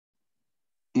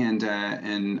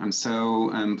And I'm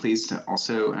so pleased to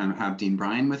also have Dean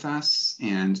Bryan with us.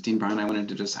 And Dean Bryan, I wanted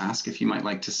to just ask if you might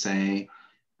like to say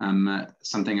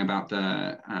something about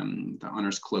the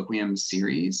Honors Colloquium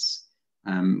series,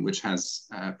 which has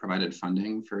provided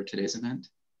funding for today's event.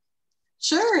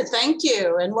 Sure, thank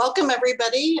you, and welcome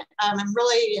everybody. I'm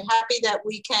really happy that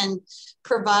we can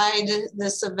provide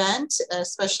this event,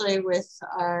 especially with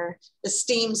our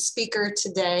esteemed speaker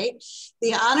today.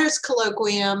 The Honors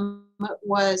Colloquium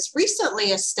was recently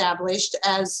established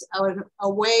as a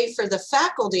way for the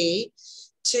faculty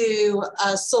to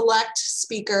select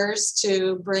speakers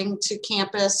to bring to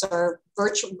campus or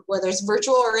virtual, whether it's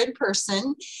virtual or in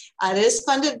person. It is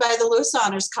funded by the Lewis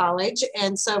Honors College.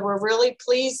 And so we're really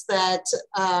pleased that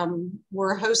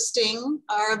we're hosting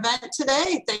our event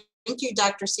today. Thank you,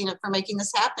 Dr. Sina, for making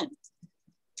this happen.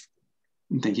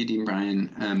 Thank you, Dean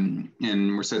Bryan.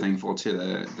 And we're so thankful to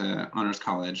the Honors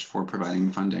College for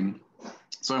providing funding.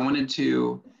 So I wanted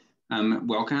to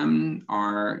welcome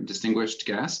our distinguished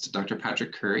guest. Dr.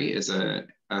 Patrick Curry is a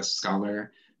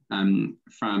scholar from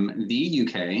the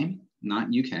UK, not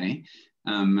UK,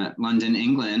 London,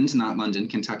 England, not London,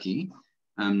 Kentucky.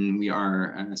 We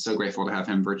are so grateful to have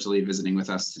him virtually visiting with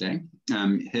us today.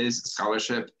 His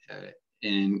scholarship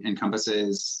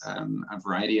encompasses a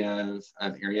variety of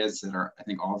areas that are, I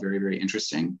think, all very, very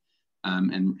interesting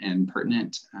and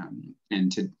pertinent.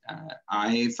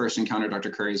 I first encountered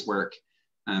Dr. Curry's work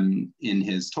in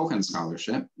his Tolkien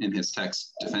scholarship, in his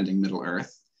text, Defending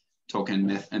Middle-earth, Tolkien,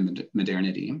 Myth, and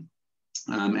Modernity,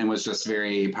 and was just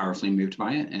very powerfully moved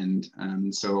by it.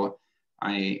 And so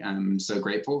I am so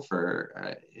grateful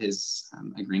for his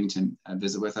agreeing to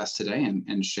visit with us today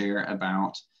and share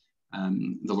about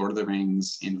The Lord of the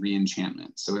Rings and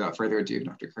re-enchantment. So without further ado,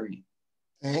 Dr. Curry.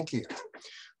 Thank you.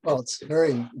 Well, it's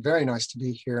very, very nice to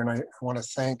be here. And I want to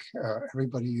thank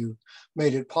everybody who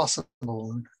made it possible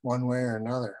in one way or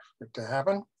another for it to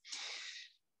happen.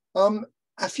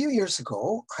 A few years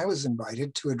ago, I was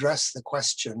invited to address the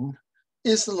question,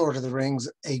 is The Lord of the Rings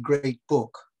a great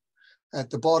book,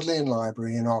 at the Bodleian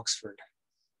Library in Oxford?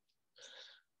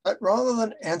 But rather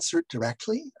than answer it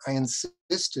directly, I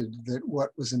insisted that what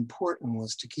was important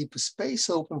was to keep a space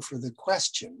open for the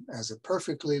question as a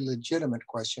perfectly legitimate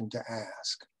question to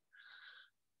ask.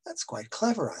 That's quite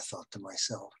clever, I thought to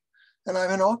myself. And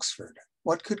I'm in Oxford.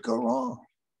 What could go wrong?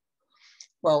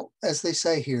 Well, as they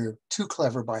say here, too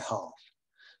clever by half.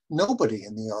 Nobody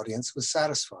in the audience was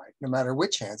satisfied, no matter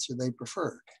which answer they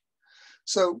preferred.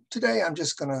 So today I'm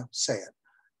just going to say it.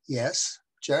 Yes,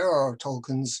 J.R.R.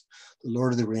 Tolkien's The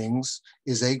Lord of the Rings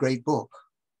is a great book.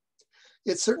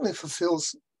 It certainly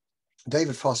fulfills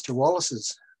David Foster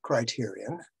Wallace's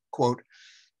criterion, quote,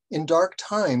 in dark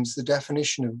times, the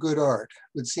definition of good art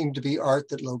would seem to be art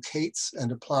that locates and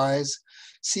applies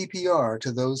CPR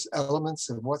to those elements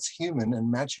of what's human and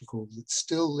magical that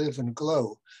still live and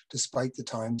glow despite the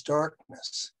time's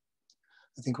darkness.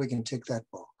 I think we can tick that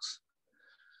box.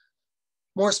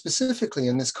 More specifically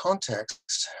in this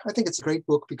context, I think it's a great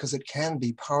book because it can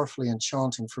be powerfully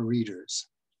enchanting for readers.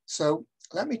 So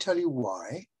let me tell you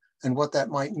why and what that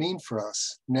might mean for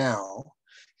us now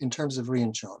in terms of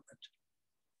re-enchantment.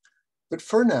 But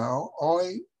for now, all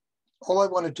I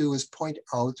want to do is point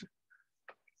out,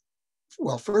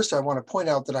 well, first I want to point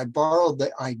out that I borrowed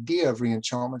the idea of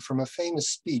re-enchantment from a famous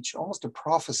speech, almost a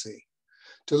prophecy,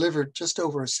 delivered just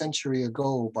over a century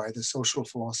ago by the social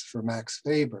philosopher Max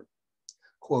Weber.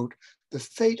 Quote, the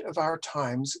fate of our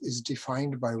times is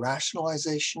defined by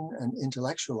rationalization and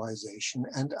intellectualization,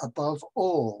 and above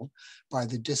all, by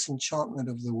the disenchantment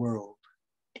of the world,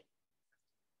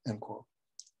 end quote.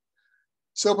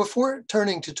 So before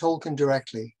turning to Tolkien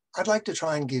directly, I'd like to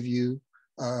try and give you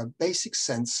a basic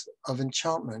sense of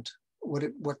enchantment,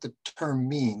 what the term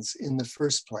means in the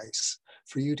first place,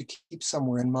 for you to keep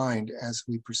somewhere in mind as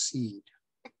we proceed.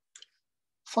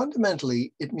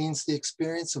 Fundamentally, it means the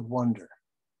experience of wonder.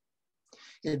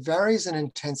 It varies in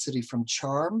intensity from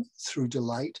charm through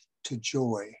delight to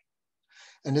joy.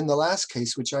 And in the last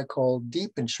case, which I call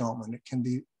deep enchantment, it can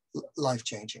be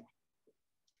life-changing.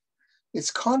 Its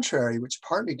contrary, which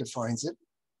partly defines it,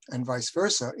 and vice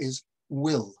versa, is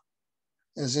will,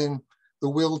 as in the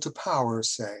will to power,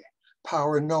 say,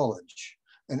 power knowledge,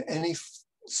 and any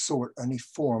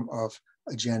form of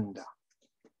agenda.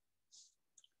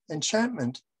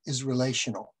 Enchantment is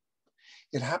relational.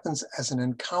 It happens as an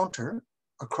encounter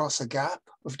across a gap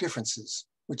of differences,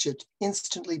 which it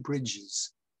instantly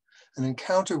bridges, an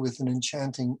encounter with an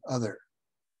enchanting other.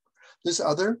 This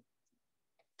other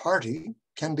party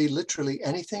can be literally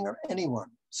anything or anyone,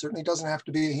 certainly doesn't have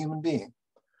to be a human being.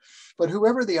 But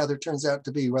whoever the other turns out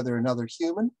to be, whether another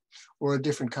human or a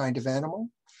different kind of animal,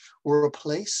 or a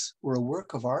place, or a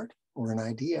work of art, or an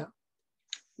idea,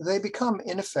 they become,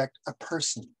 in effect, a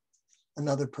person,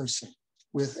 another person,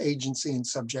 with agency and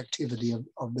subjectivity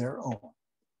of their own.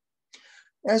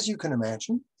 As you can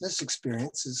imagine, this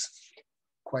experience is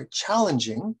quite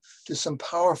challenging to some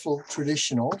powerful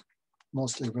traditional,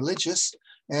 mostly religious,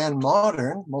 and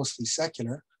modern, mostly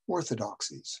secular,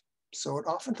 orthodoxies. So it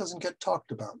often doesn't get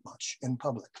talked about much in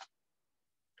public.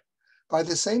 By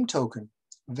the same token,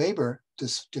 Weber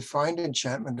defined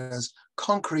enchantment as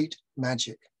concrete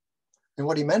magic. And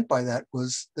what he meant by that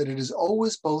was that it is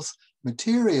always both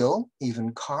material,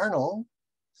 even carnal,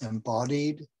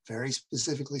 embodied, very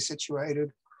specifically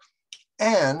situated,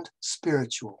 and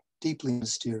spiritual, deeply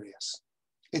mysterious.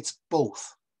 It's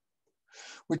both,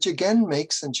 which again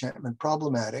makes enchantment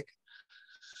problematic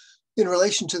in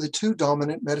relation to the two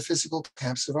dominant metaphysical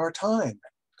camps of our time,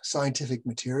 scientific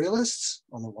materialists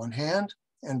on the one hand,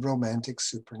 and romantic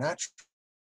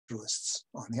supernaturalists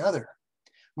on the other.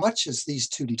 Much as these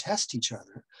two detest each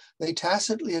other, they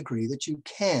tacitly agree that you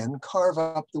can carve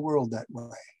up the world that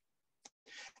way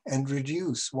and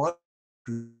reduce one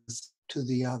truth to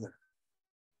the other.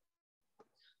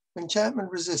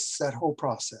 Enchantment resists that whole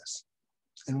process,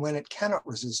 and when it cannot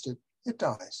resist it, it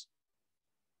dies.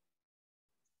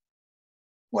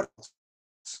 What else?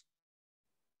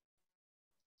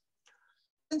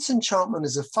 Since enchantment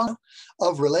is a function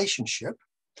of relationship,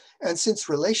 and since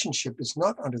relationship is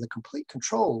not under the complete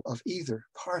control of either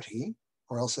party,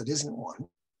 or else it isn't one,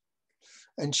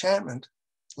 enchantment,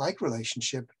 like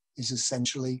relationship, is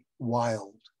essentially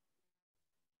wild.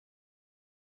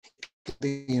 It can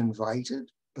be invited,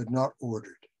 but not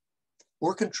ordered,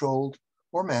 or controlled,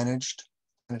 or managed.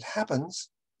 When it happens,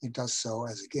 it does so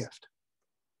as a gift.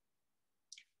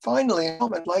 Finally,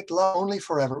 enchantment, like love, only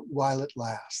forever while it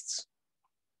lasts.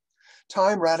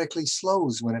 Time radically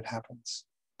slows when it happens,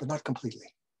 but not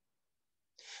completely.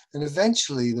 And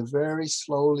eventually, the very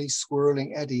slowly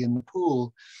swirling eddy in the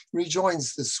pool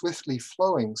rejoins the swiftly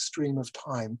flowing stream of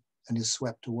time and is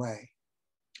swept away.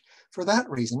 For that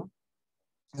reason,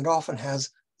 it often has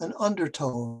an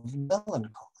undertone of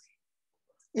melancholy.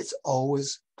 It's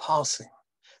always passing,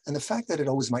 and the fact that it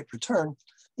always might return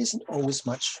isn't always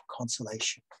much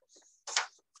consolation.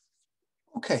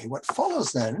 Okay, what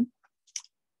follows then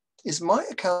is my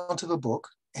account of a book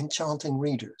enchanting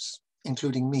readers,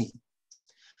 including me.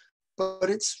 But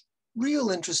its real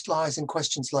interest lies in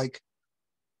questions like,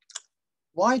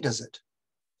 why does it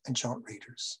enchant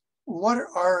readers? What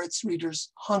are its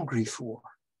readers hungry for?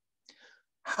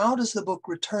 How does the book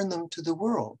return them to the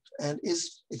world, and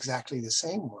is exactly the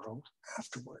same world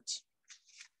afterwards?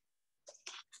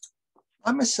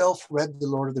 I myself read The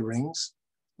Lord of the Rings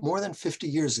more than 50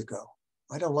 years ago.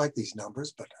 I don't like these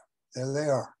numbers, but there they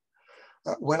are.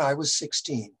 When I was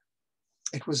 16.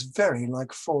 It was very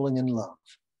like falling in love,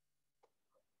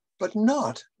 but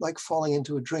not like falling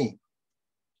into a dream,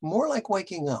 more like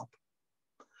waking up.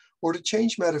 Or to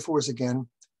change metaphors again,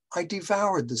 I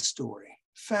devoured the story,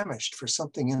 famished for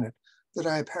something in it that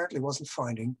I apparently wasn't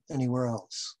finding anywhere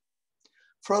else.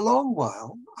 For a long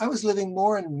while, I was living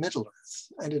more in Middle-earth,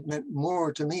 and it meant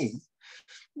more to me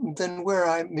than where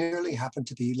I merely happened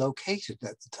to be located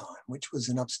at the time, which was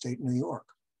in upstate New York.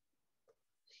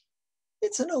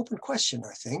 It's an open question,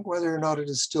 I think, whether or not it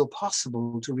is still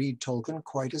possible to read Tolkien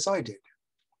quite as I did.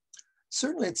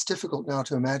 Certainly, it's difficult now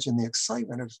to imagine the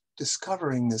excitement of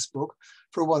discovering this book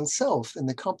for oneself in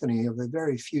the company of a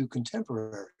very few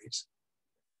contemporaries.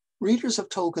 Readers of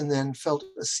Tolkien then felt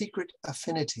a secret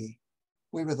affinity.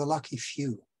 We were the lucky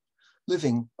few,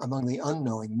 living among the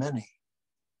unknowing many.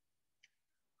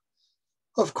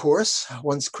 Of course,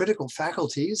 one's critical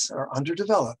faculties are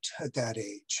underdeveloped at that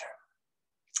age.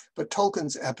 But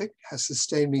Tolkien's epic has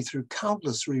sustained me through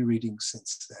countless rereadings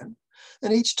since then,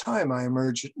 and each time I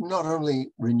emerge not only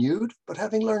renewed, but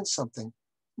having learned something,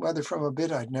 whether from a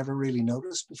bit I'd never really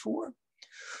noticed before,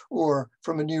 or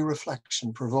from a new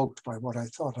reflection provoked by what I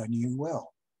thought I knew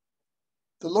well.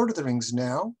 The Lord of the Rings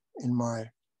now, in my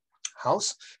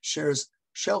house, shares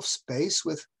shelf space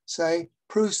with, say,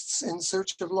 Proust's In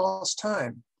Search of Lost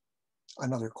Time,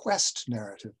 another quest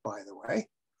narrative, by the way,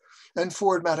 and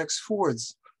Ford Madox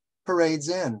Ford's Parade's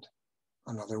End,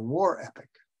 another war epic,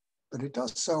 but it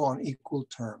does so on equal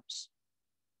terms.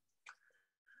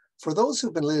 For those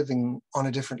who've been living on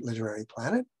a different literary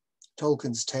planet,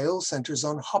 Tolkien's tale centers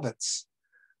on hobbits,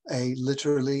 a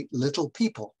literally little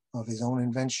people of his own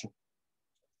invention,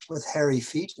 with hairy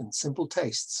feet and simple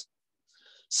tastes,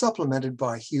 supplemented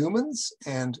by humans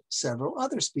and several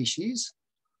other species,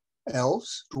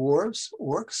 elves, dwarves,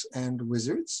 orcs, and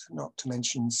wizards, not to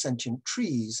mention sentient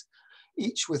trees,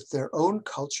 each with their own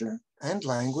culture and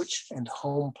language and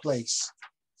home place.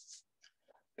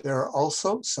 There are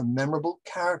also some memorable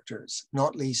characters,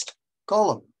 not least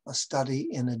Gollum, a study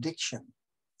in addiction,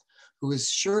 who is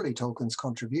surely Tolkien's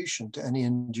contribution to any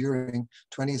enduring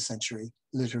 20th century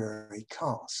literary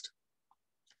cast.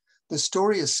 The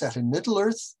story is set in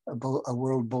Middle-earth, a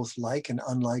world both like and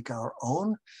unlike our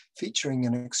own, featuring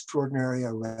an extraordinary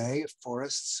array of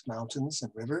forests, mountains,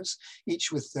 and rivers,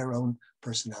 each with their own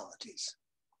personalities.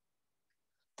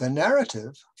 The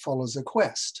narrative follows a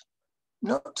quest,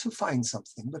 not to find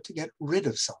something, but to get rid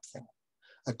of something,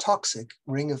 a toxic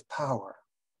ring of power.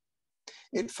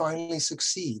 It finally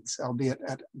succeeds, albeit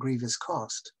at grievous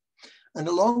cost. And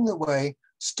along the way,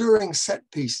 stirring set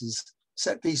piece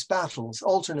battles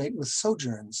alternate with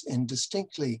sojourns in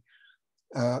distinctly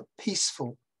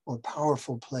peaceful or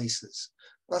powerful places,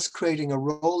 thus creating a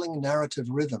rolling narrative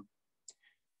rhythm,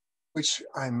 which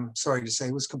I'm sorry to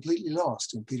say was completely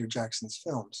lost in Peter Jackson's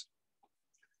films.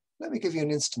 Let me give you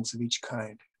an instance of each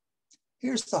kind.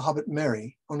 Here's the hobbit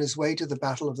Merry on his way to the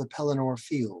Battle of the Pelennor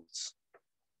Fields.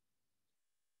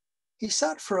 He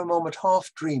sat for a moment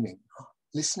half dreaming,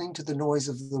 listening to the noise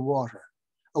of the water,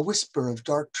 a whisper of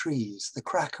dark trees, the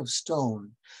crack of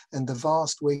stone, and the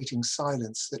vast waiting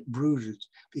silence that brooded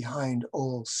behind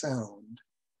all sound.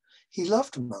 He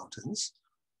loved mountains,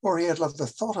 or he had loved the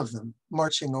thought of them,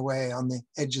 marching away on the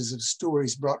edges of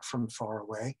stories brought from far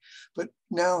away, but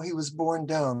now he was borne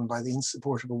down by the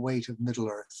insupportable weight of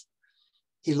Middle-earth.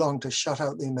 He longed to shut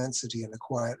out the immensity in a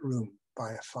quiet room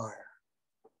by a fire.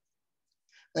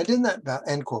 And in that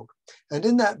end quote. And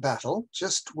in that battle,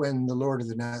 just when the Lord of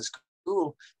the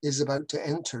Nazgul is about to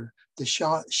enter the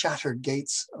shattered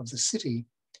gates of the city,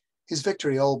 his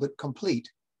victory all but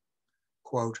complete.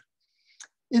 Quote,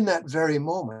 in that very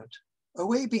moment,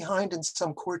 away behind in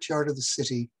some courtyard of the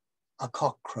city, a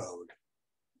cock crowed.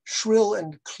 Shrill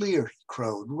and clear he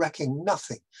crowed, recking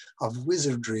nothing of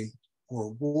wizardry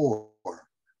or war,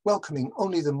 welcoming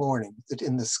only the morning that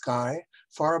in the sky,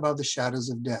 far above the shadows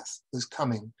of death, was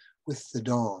coming with the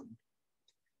dawn.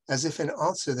 As if in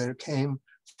answer there came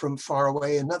from far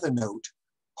away another note,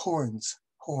 horns,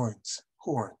 horns,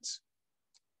 horns.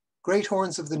 Great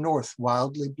horns of the north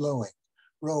wildly blowing,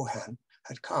 Rohan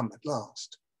had come at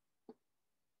last.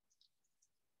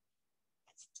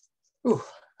 Ooh,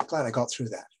 glad I got through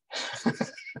that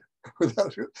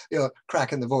without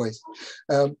cracking the voice.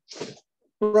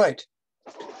 Right.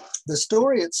 The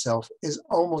story itself is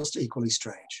almost equally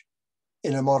strange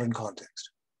in a modern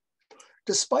context.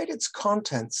 Despite its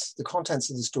contents, the contents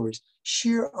of the story's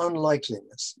sheer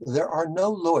unlikeliness, there are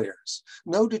no lawyers,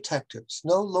 no detectives,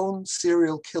 no lone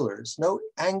serial killers, no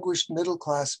anguished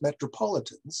middle-class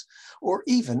metropolitans, or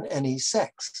even any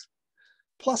sex.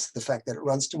 Plus the fact that it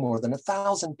runs to more than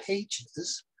 1,000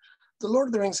 pages, The Lord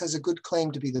of the Rings has a good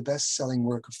claim to be the best-selling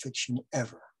work of fiction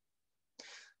ever.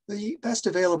 The best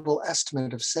available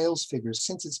estimate of sales figures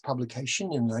since its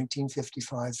publication in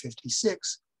 1955-56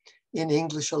 in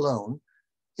English alone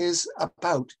is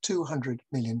about 200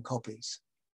 million copies.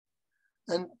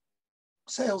 And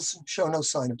sales show no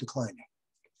sign of declining.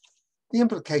 The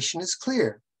implication is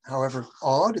clear. However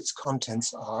odd its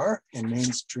contents are in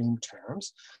mainstream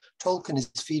terms, Tolkien is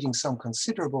feeding some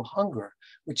considerable hunger,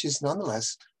 which is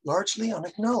nonetheless largely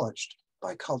unacknowledged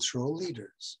by cultural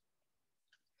leaders.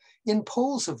 In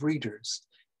polls of readers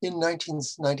in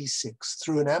 1996,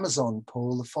 through an Amazon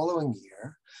poll the following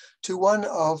year, to one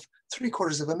of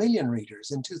 750,000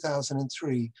 readers in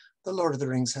 2003, The Lord of the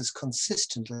Rings has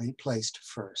consistently placed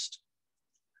first.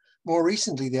 More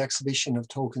recently, the exhibition of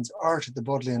Tolkien's art at the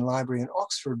Bodleian Library in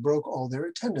Oxford broke all their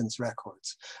attendance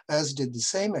records, as did the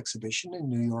same exhibition in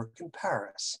New York and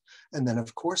Paris. And then,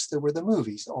 of course, there were the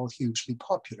movies, all hugely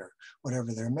popular,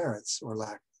 whatever their merits or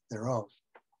lack thereof.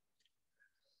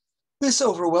 This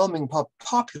overwhelming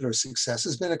popular success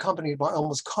has been accompanied by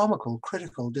almost comical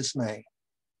critical dismay.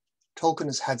 Tolkien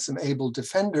has had some able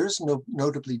defenders,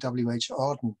 notably W.H.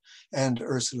 Auden and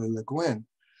Ursula Le Guin,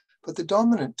 but the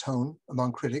dominant tone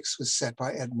among critics was set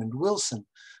by Edmund Wilson,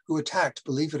 who attacked,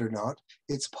 believe it or not,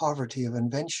 its poverty of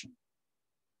invention.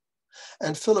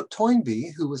 And Philip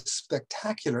Toynbee, who was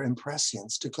spectacular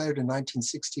imprescience, declared in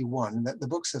 1961 that the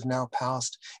books have now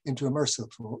passed into a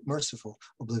merciful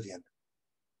oblivion.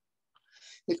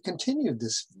 It continued,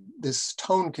 this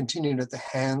tone continued at the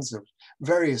hands of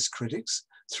various critics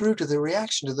through to the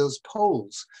reaction to those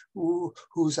polls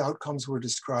whose outcomes were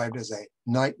described as a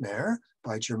nightmare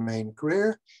by Germaine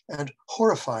Greer and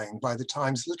horrifying by the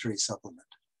Times Literary Supplement.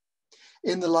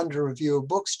 In the London Review of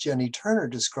Books, Jenny Turner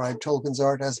described Tolkien's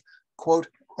art as, quote,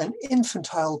 an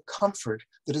infantile comfort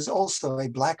that is also a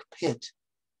black pit.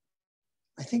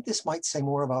 I think this might say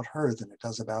more about her than it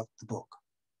does about the book.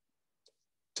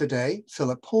 Today,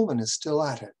 Philip Pullman is still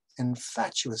at it, in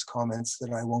fatuous comments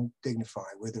that I won't dignify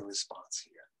with a response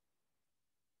here.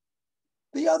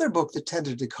 The other book that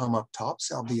tended to come up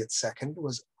tops, albeit second,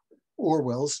 was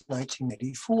Orwell's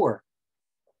 1984.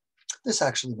 This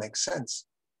actually makes sense.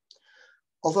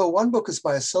 Although one book is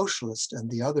by a socialist and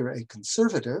the other a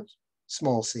conservative,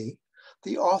 small c,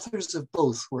 the authors of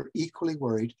both were equally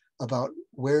worried about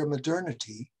where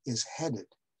modernity is headed.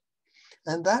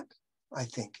 And that, I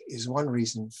think, is one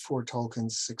reason for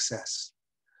Tolkien's success.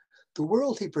 The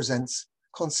world he presents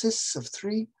consists of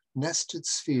three nested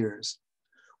spheres,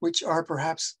 which are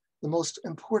perhaps the most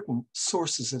important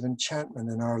sources of enchantment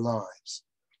in our lives.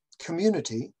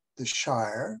 Community, the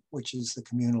Shire, which is the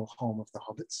communal home of the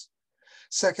hobbits.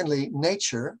 Secondly,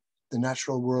 nature, the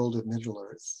natural world of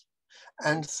Middle-earth.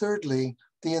 And thirdly,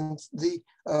 the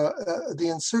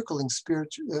encircling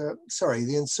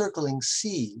the encircling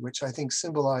sea, which I think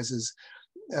symbolizes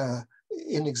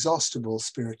inexhaustible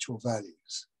spiritual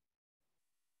values.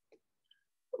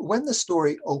 When the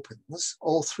story opens,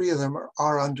 all three of them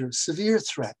are under severe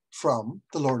threat from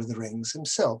the Lord of the Rings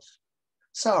himself,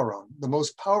 Sauron, the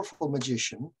most powerful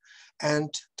magician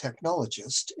and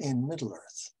technologist in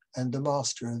Middle-earth, and the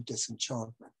master of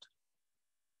disenchantment.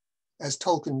 As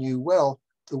Tolkien knew well,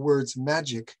 the words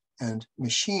magic and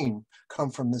machine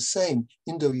come from the same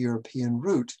Indo-European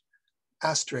root,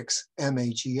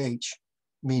 *magh,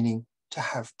 meaning to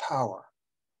have power.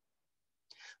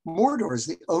 Mordor is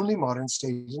the only modern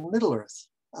state in Middle-earth,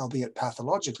 albeit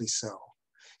pathologically so.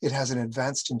 It has an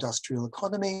advanced industrial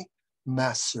economy,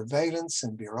 mass surveillance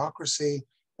and bureaucracy,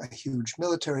 a huge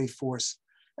military force,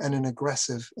 and an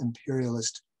aggressive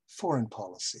imperialist foreign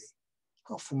policy.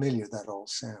 How familiar that all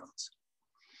sounds.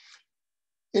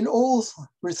 In all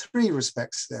three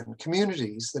respects then,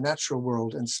 communities, the natural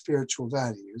world, and spiritual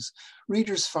values,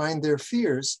 readers find their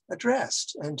fears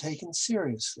addressed and taken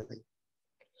seriously.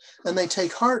 And they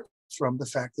take heart from the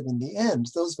fact that in the end,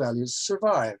 those values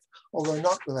survive, although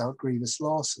not without grievous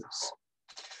losses.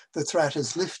 The threat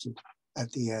is lifted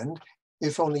at the end,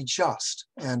 if only just,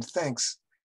 and thanks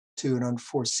to an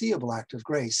unforeseeable act of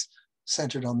grace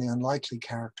centered on the unlikely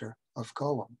character of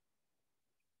Gollum.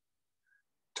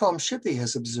 Tom Shippey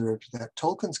has observed that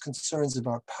Tolkien's concerns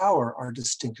about power are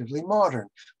distinctively modern,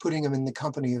 putting him in the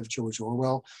company of George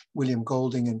Orwell, William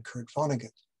Golding, and Kurt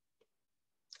Vonnegut.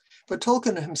 But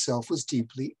Tolkien himself was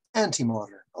deeply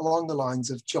anti-modern, along the lines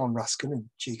of John Ruskin and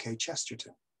G.K.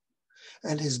 Chesterton.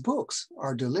 And his books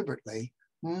are deliberately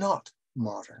not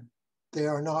modern. They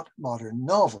are not modern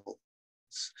novels.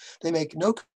 They make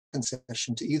no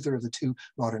concession to either of the two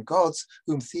modern gods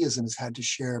whom theism has had to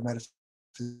share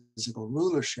metaphysical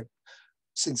rulership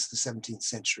since the 17th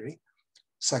century,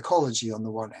 psychology on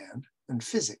the one hand, and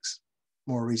physics,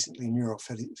 more recently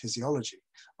neurophysiology,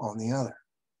 on the other.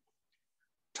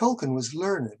 Tolkien was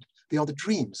learned beyond the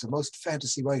dreams of most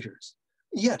fantasy writers,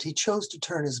 yet he chose to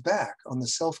turn his back on the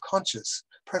self-conscious,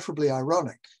 preferably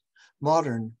ironic,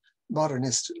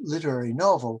 modernist literary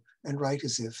novel and write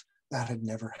as if that had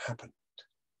never happened.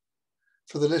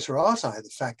 For the literati, the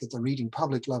fact that the reading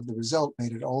public loved the result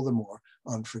made it all the more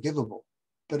unforgivable,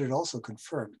 but it also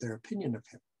confirmed their opinion of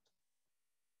him.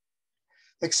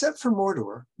 Except for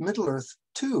Mordor, Middle-earth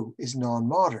too is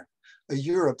non-modern, a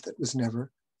Europe that was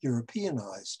never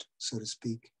Europeanized, so to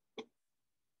speak.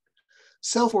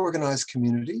 Self-organized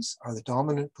communities are the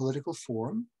dominant political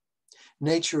form.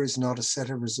 Nature is not a set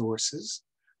of resources,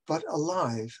 but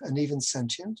alive and even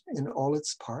sentient in all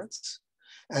its parts.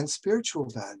 And spiritual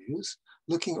values,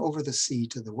 looking over the sea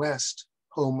to the west,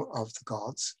 home of the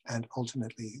gods and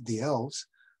ultimately the elves,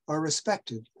 are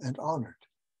respected and honored.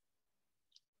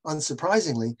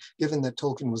 Unsurprisingly, given that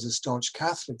Tolkien was a staunch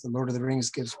Catholic, The Lord of the Rings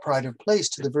gives pride of place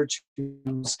to the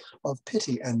virtues of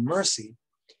pity and mercy.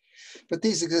 But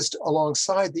these exist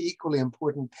alongside the equally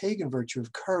important pagan virtue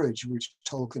of courage, which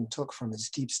Tolkien took from his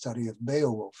deep study of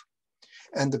Beowulf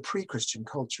and the pre-Christian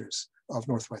cultures of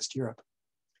Northwest Europe.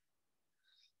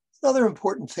 Another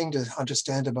important thing to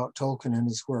understand about Tolkien and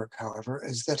his work, however,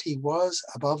 is that he was,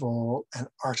 above all, an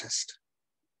artist.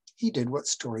 He did what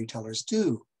storytellers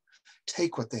do: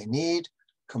 take what they need,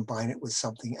 combine it with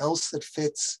something else that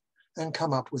fits, and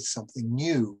come up with something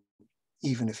new,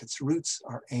 even if its roots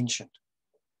are ancient.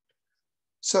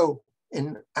 So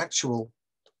in actual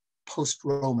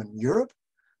post-Roman Europe,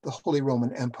 the Holy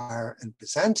Roman Empire and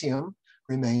Byzantium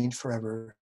remained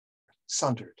forever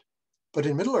sundered. But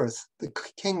in Middle-earth, the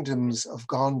kingdoms of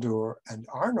Gondor and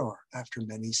Arnor, after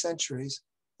many centuries,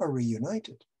 are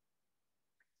reunited.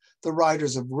 The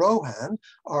riders of Rohan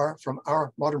are, from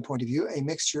our modern point of view, a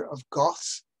mixture of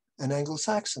Goths and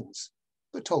Anglo-Saxons,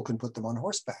 but Tolkien put them on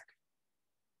horseback.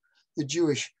 The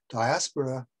Jewish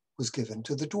diaspora was given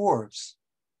to the dwarves.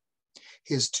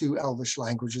 His two Elvish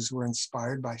languages were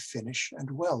inspired by Finnish and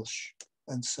Welsh,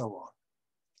 and so on.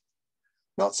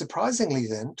 Not surprisingly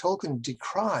then, Tolkien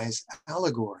decries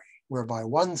allegory, whereby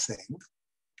one thing,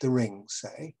 the ring,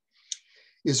 say,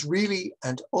 is really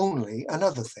and only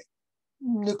another thing,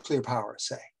 nuclear power,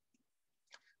 say.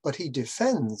 But he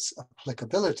defends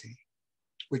applicability,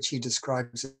 which he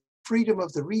describes as freedom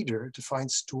of the reader to find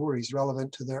stories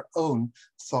relevant to their own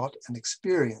thought and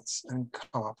experience and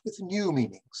come up with new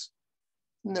meanings.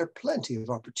 And there are plenty of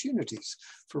opportunities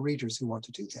for readers who want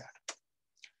to do that.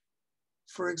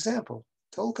 For example,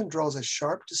 Tolkien draws a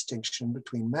sharp distinction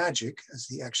between magic as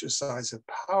the exercise of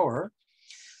power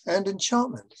and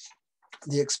enchantment,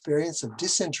 the experience of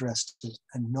disinterested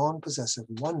and non-possessive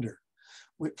wonder,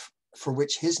 for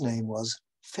which his name was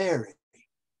fairy.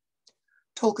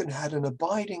 Tolkien had an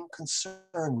abiding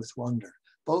concern with wonder,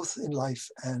 both in life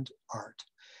and art,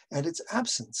 and its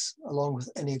absence, along with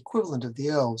any equivalent of the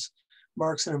elves,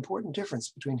 marks an important difference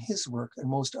between his work and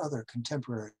most other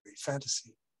contemporary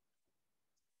fantasy.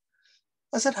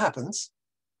 As it happens,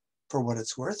 for what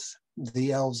it's worth,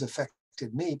 the elves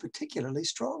affected me particularly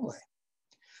strongly.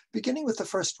 Beginning with the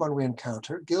first one we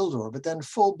encounter, Gildor, but then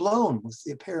full-blown with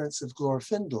the appearance of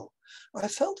Glorfindel, I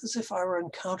felt as if I were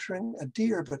encountering a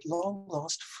dear but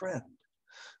long-lost friend,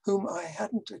 whom I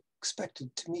hadn't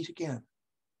expected to meet again,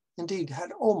 indeed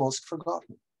had almost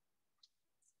forgotten.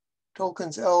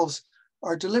 Tolkien's elves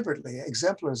are deliberately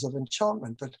exemplars of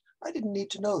enchantment, but I didn't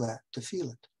need to know that to feel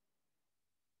it.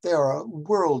 They are a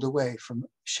world away from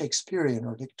Shakespearean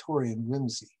or Victorian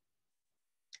whimsy.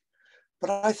 But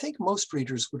I think most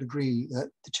readers would agree that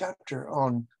the chapter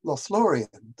on Lothlorien,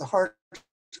 the heart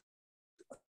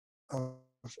of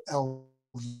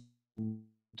elven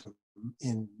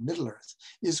in Middle-earth,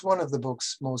 is one of the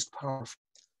book's most powerful.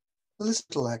 This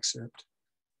little excerpt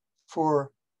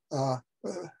for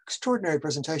extraordinary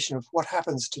presentation of what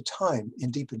happens to time in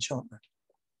Deep Enchantment.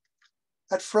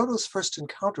 At Frodo's first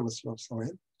encounter with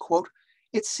Lothlorien, quote,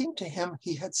 "It seemed to him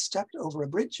he had stepped over a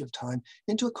bridge of time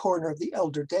into a corner of the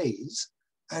elder days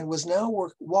and was now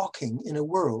walking in a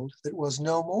world that was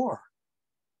no more.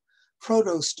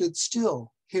 Frodo stood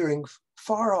still, hearing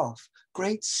far off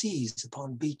great seas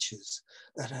upon beaches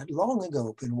that had long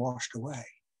ago been washed away,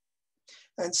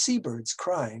 and seabirds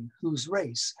crying whose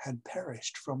race had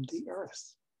perished from the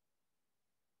earth."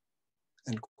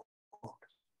 End quote.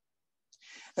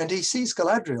 And he sees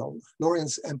Galadriel,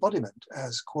 Lorien's embodiment,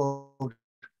 as, quote,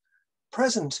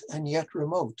 "present and yet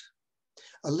remote,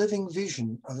 a living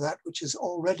vision of that which has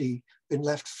already been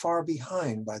left far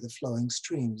behind by the flowing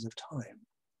streams of time."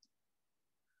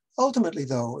 Ultimately,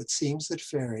 though, it seems that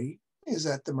fairy is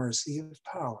at the mercy of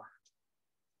power.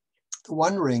 The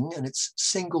One Ring and its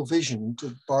single vision,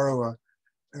 to borrow a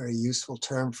very useful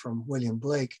term from William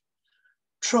Blake,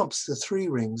 trumps the three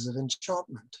rings of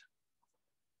enchantment.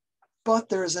 But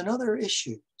there is another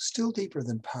issue, still deeper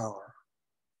than power,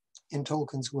 in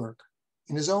Tolkien's work.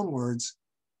 In his own words,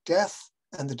 death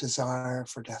and the desire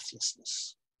for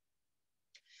deathlessness.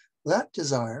 That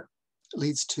desire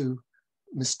leads to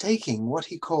mistaking what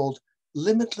he called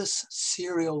limitless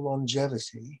serial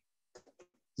longevity,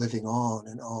 living on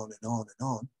and on and on and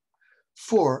on,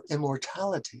 for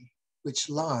immortality, which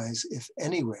lies, if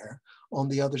anywhere, on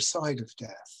the other side of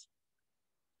death.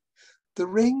 The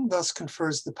ring thus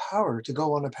confers the power to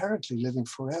go on apparently living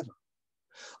forever,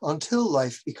 until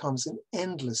life becomes an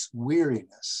endless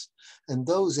weariness, and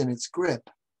those in its grip,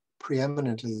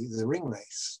 preeminently the ring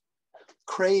race,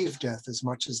 crave death as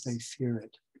much as they fear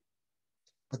it.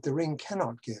 But the ring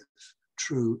cannot give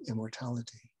true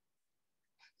immortality.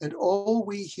 And all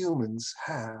we humans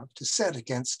have to set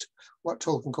against what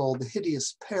Tolkien called the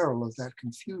hideous peril of that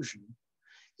confusion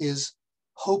is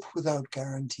hope without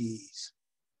guarantees.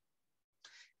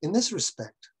 In this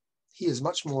respect, he is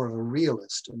much more of a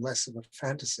realist and less of a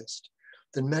fantasist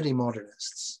than many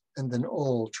modernists and than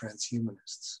all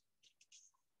transhumanists.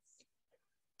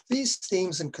 These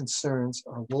themes and concerns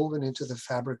are woven into the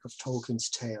fabric of Tolkien's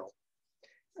tale,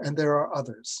 and there are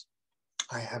others.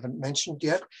 I haven't mentioned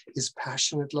yet his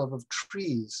passionate love of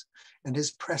trees and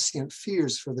his prescient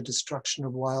fears for the destruction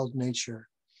of wild nature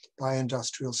by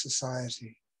industrial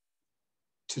society.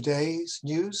 Today's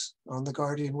news on the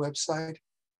Guardian website,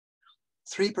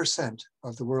 3%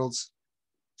 of the world's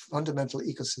fundamental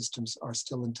ecosystems are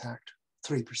still intact,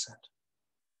 3%.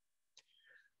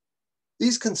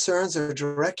 These concerns are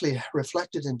directly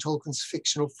reflected in Tolkien's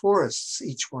fictional forests,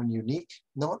 each one unique,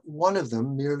 not one of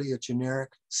them merely a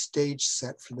generic stage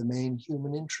set for the main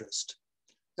human interest.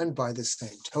 And by the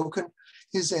same token,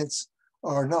 his ents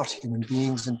are not human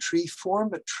beings in tree form,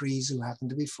 but trees who happen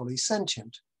to be fully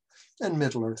sentient. And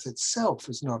Middle-earth itself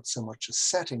is not so much a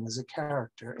setting as a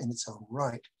character in its own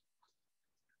right.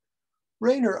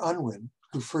 Rainer Unwin,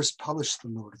 who first published The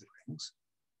Lord of the Rings,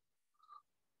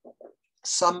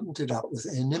 summed it up with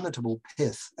inimitable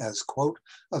pith as, quote,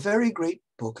 a very great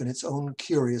book in its own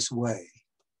curious way,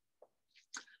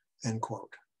 end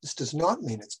quote. This does not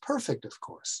mean it's perfect, of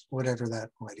course, whatever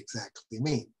that might exactly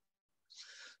mean.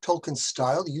 Tolkien's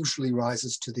style usually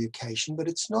rises to the occasion, but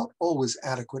it's not always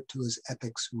adequate to his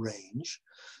epic's range.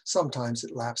 Sometimes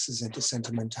it lapses into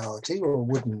sentimentality or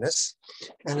woodenness,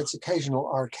 and its occasional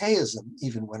archaism,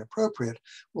 even when appropriate,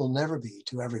 will never be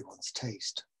to everyone's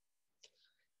taste.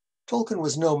 Tolkien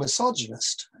was no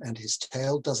misogynist, and his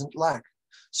tale doesn't lack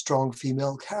strong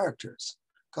female characters,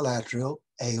 Galadriel,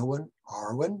 Éowyn,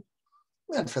 Arwen,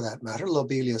 and for that matter,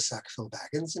 Lobelia Sackville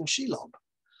Baggins and Shelob.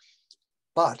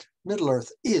 But Middle-earth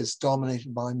is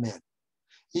dominated by men,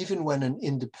 even when an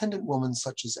independent woman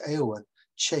such as Éowyn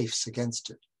chafes against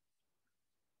it.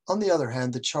 On the other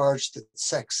hand, the charge that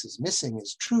sex is missing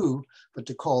is true, but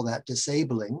to call that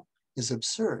disabling is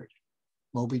absurd.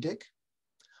 Moby Dick,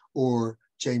 or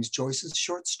James Joyce's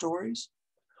short stories,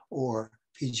 or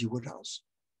P.G. Wodehouse.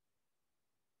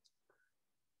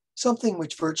 Something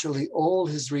which virtually all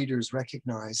his readers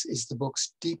recognize is the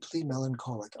book's deeply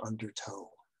melancholic undertow.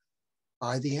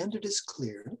 By the end, it is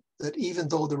clear that even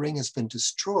though the ring has been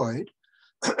destroyed,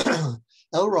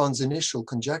 Elrond's initial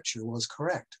conjecture was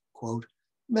correct. Quote,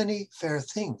 many fair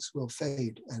things will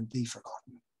fade and be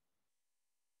forgotten.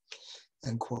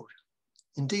 End quote.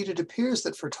 Indeed, it appears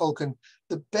that for Tolkien,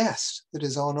 the best that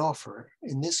is on offer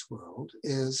in this world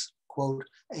is, quote,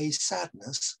 a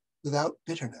sadness without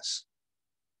bitterness.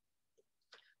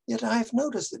 Yet I have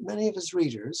noticed that many of his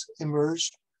readers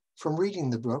emerged from reading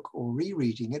the book or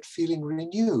rereading it feeling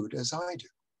renewed as I do.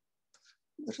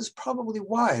 That is probably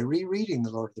why rereading The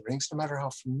Lord of the Rings, no matter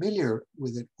how familiar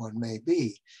with it one may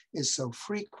be, is so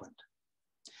frequent.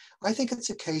 I think it's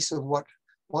a case of what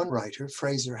one writer,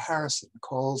 Fraser Harrison,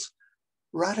 calls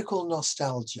radical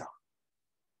nostalgia.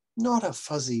 Not a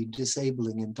fuzzy,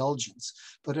 disabling indulgence,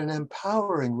 but an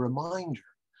empowering reminder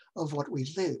of what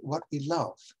we live, what we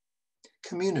love,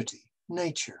 community,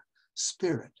 nature,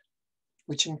 spirit,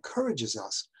 which encourages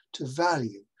us to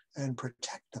value and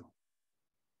protect them.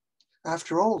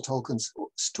 After all, Tolkien's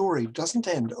story doesn't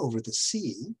end over the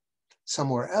sea,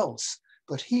 somewhere else,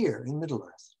 but here in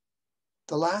Middle-earth.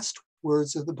 The last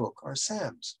words of the book are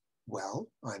Sam's, well,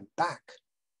 I'm back.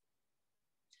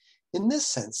 In this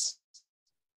sense,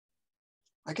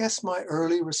 I guess my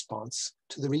early response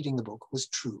to the reading the book was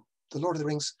true. The Lord of the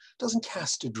Rings doesn't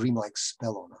cast a dreamlike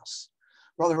spell on us.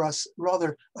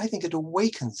 Rather, I think it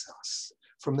awakens us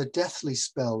from the deathly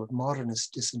spell of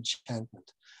modernist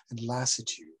disenchantment and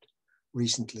lassitude,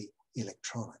 recently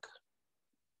electronic.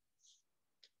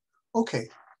 Okay,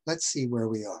 let's see where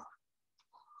we are.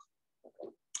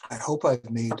 I hope I've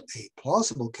made a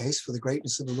plausible case for the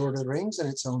greatness of The Lord of the Rings in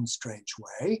its own strange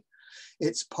way.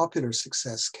 Its popular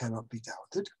success cannot be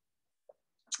doubted.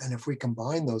 And if we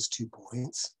combine those 2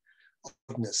 points,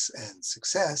 oddness and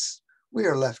success, we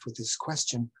are left with this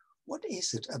question: what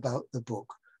is it about the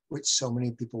book which so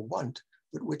many people want,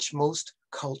 but which most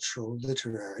cultural,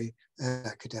 literary, and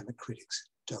academic critics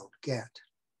don't get?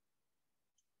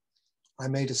 I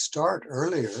made a start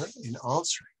earlier in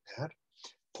answering that,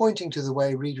 pointing to the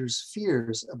way readers'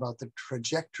 fears about the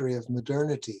trajectory of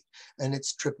modernity and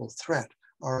its triple threat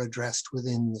are addressed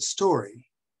within the story.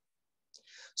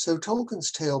 So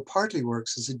Tolkien's tale partly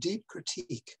works as a deep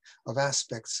critique of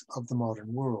aspects of the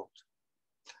modern world,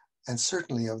 and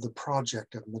certainly of the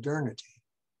project of modernity.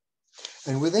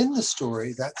 And within the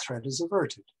story, that threat is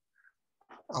averted,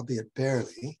 albeit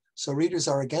barely, so readers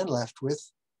are again left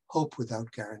with hope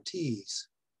without guarantees,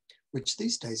 which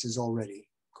these days is already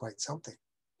quite something.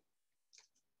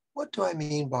 What do I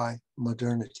mean by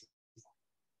modernity?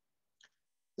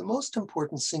 The most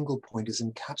important single point is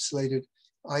encapsulated,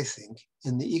 I think,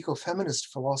 in the ecofeminist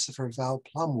philosopher Val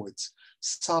Plumwood's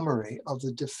summary of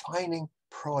the defining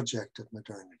project of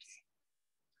modernity.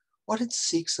 What it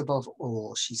seeks above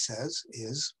all, she says,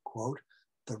 is, quote,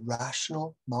 the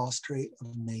rational mastery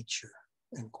of nature,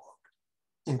 end quote,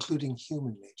 including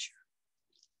human nature.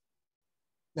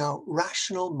 Now,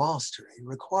 rational mastery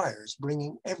requires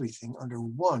bringing everything under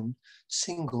one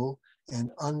single and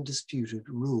undisputed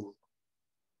rule.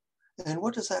 And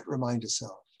what does that remind us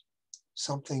of?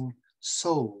 Something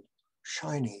sole,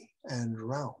 shiny, and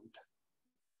round.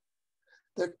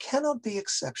 There cannot be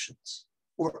exceptions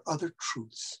or other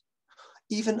truths,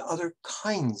 even other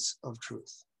kinds of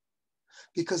truth.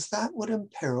 because that would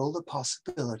imperil the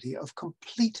possibility of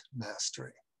complete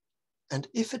mastery. And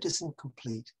if it isn't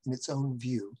complete in its own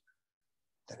view,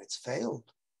 then it's failed.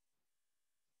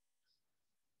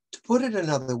 To put it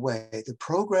another way, the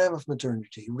program of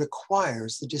modernity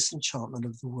requires the disenchantment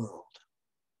of the world.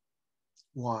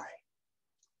 Why?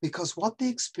 Because what the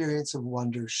experience of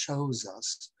wonder shows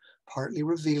us, partly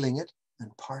revealing it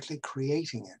and partly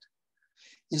creating it,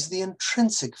 is the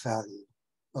intrinsic value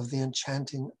of the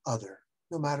enchanting other,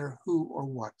 no matter who or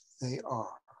what they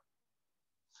are.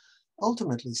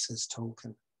 Ultimately, says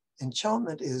Tolkien,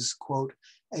 enchantment is, quote,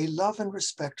 a love and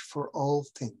respect for all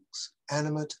things,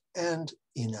 animate and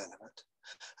inanimate,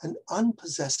 an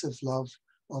unpossessive love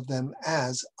of them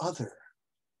as other,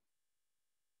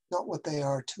 not what they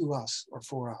are to us or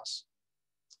for us.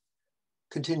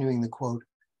 Continuing the quote,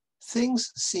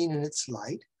 things seen in its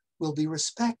light will be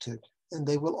respected, and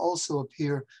they will also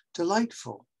appear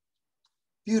delightful,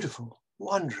 beautiful,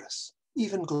 wondrous,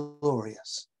 even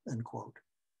glorious, end quote.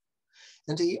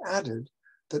 And he added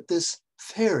that this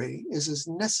fairy is as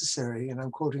necessary, and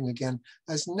I'm quoting again,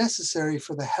 as necessary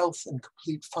for the health and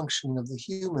complete functioning of the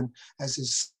human as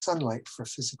is sunlight for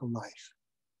physical life,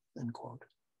 end quote.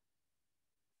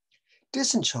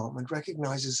 Disenchantment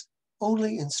recognizes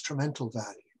only instrumental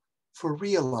value for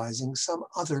realizing some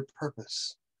other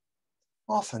purpose.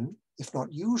 Often, if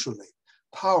not usually,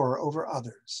 power over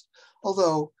others,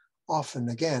 although often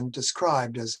again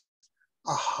described as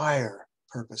a higher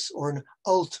purpose or an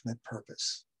ultimate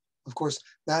purpose. Of course,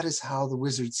 that is how the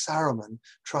wizard Saruman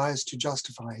tries to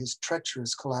justify his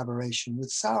treacherous collaboration with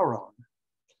Sauron,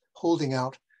 holding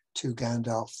out to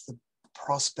Gandalf the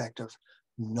prospect of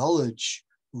knowledge,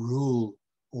 rule,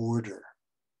 order.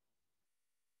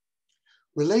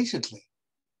 Relatedly,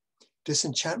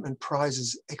 disenchantment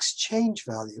prizes exchange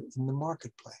value in the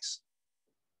marketplace.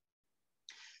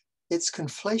 Its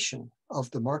conflation of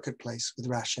the marketplace with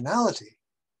rationality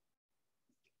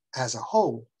as a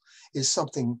whole is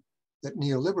something that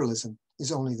neoliberalism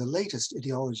is only the latest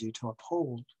ideology to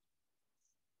uphold.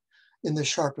 In the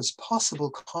sharpest possible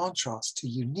contrast to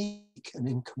unique and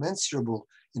incommensurable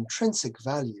intrinsic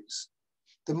values,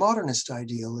 the modernist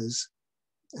ideal is,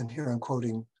 and here I'm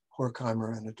quoting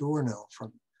Horkheimer and Adorno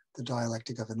from The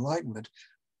Dialectic of Enlightenment,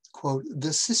 quote,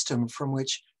 the system from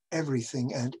which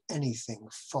everything and anything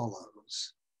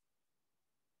follows,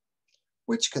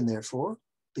 which can therefore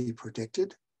be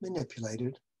predicted,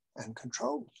 manipulated, and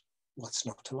controlled. What's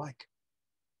not to like?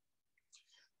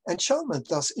 Enchantment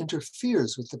thus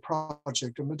interferes with the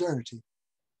project of modernity,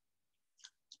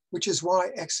 which is why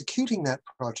executing that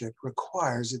project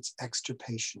requires its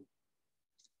extirpation.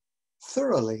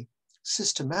 Thoroughly,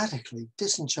 systematically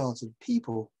disenchanted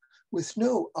people with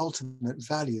no ultimate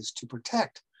values to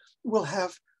protect will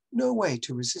have no way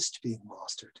to resist being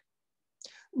mastered.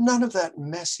 None of that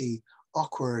messy,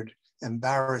 awkward,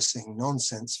 embarrassing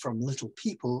nonsense from little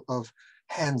people of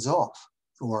hands off,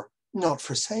 or not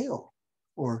for sale,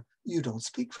 or you don't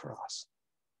speak for us.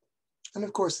 And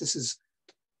of course, this is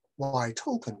why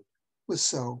Tolkien was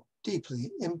so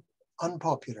deeply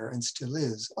unpopular and still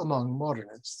is among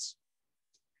modernists.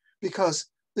 Because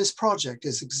this project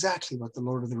is exactly what the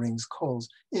Lord of the Rings calls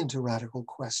into radical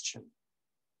question.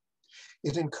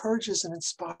 It encourages and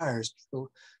inspires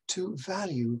people to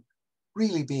value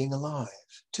really being alive,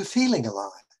 to feeling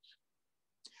alive,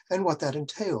 and what that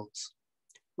entails.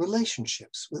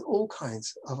 Relationships with all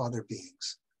kinds of other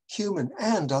beings, human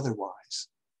and otherwise.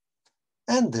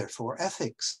 And therefore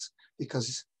ethics,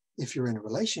 because if you're in a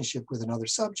relationship with another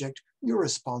subject, you're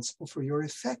responsible for your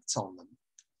effects on them.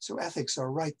 So ethics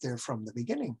are right there from the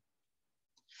beginning.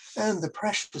 And the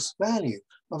precious value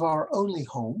of our only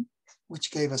home,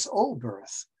 which gave us all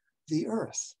birth, the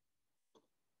earth.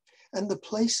 And the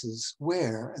places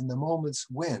where and the moments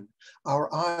when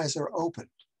our eyes are opened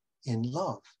in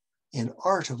love, in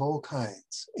art of all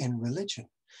kinds, in religion,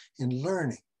 in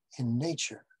learning, in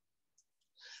nature.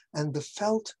 And the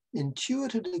felt,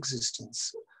 intuited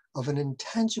existence of an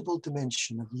intangible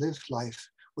dimension of lived life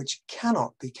which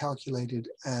cannot be calculated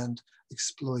and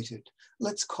exploited.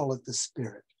 Let's call it the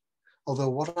spirit. Although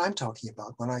what I'm talking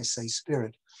about when I say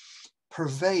spirit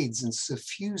pervades and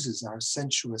suffuses our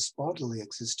sensuous bodily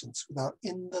existence without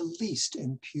in the least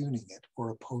impugning it or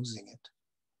opposing it.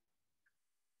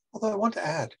 Although I want to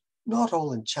add, not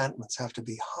all enchantments have to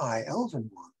be high elven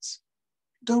ones.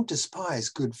 Don't despise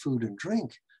good food and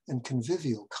drink and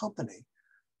convivial company.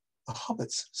 The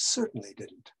hobbits certainly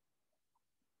didn't.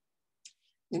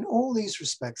 In all these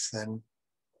respects, then,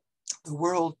 the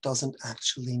world doesn't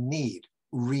actually need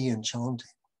re-enchanting.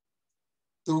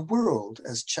 The world,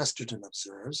 as Chesterton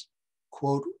observes,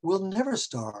 quote, will never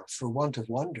starve for want of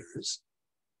wonders,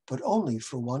 but only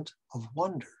for want of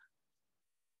wonder,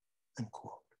 end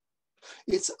quote.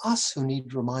 It's us who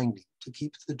need reminding to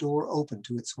keep the door open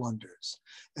to its wonders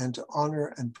and to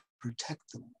honor and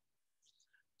protect them.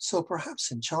 So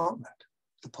perhaps enchantment,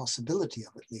 the possibility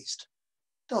of at least,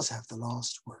 does have the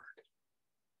last word.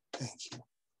 Thank you.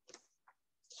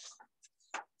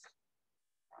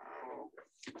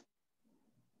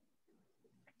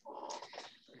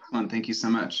 Excellent. Thank you so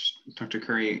much, Dr.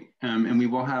 Curry. And we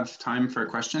will have time for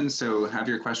questions, so have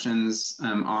your questions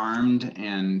armed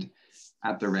and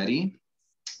at the ready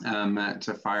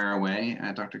to fire away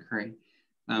at Dr. Curry.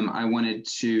 I wanted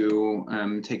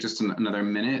to take just another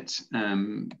minute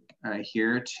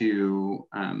here to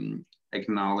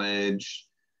acknowledge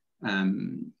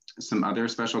some other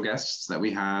special guests that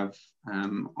we have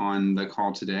on the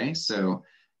call today. So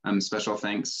special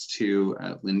thanks to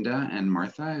Linda and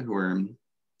Martha, who are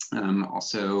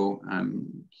also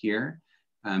here.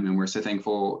 And we're so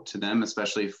thankful to them,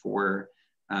 especially for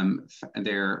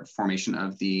their formation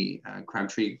of the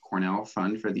Crabtree Cornell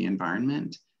Fund for the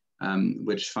Environment,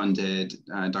 which funded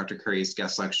Dr. Curry's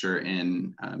guest lecture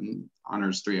in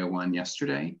Honors 301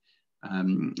 yesterday.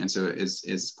 And so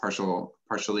is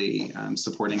partially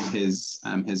supporting his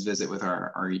visit with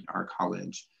our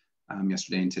college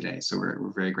yesterday and today. So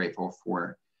we're very grateful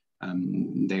for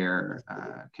their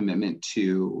commitment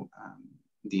to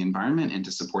the environment and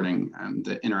to supporting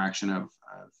the interaction of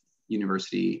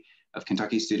University of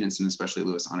Kentucky students, and especially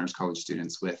Lewis Honors College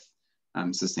students, with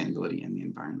sustainability in the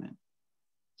environment.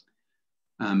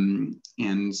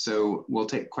 And so we'll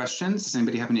take questions. Does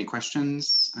anybody have any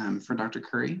questions for Dr.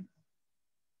 Curry?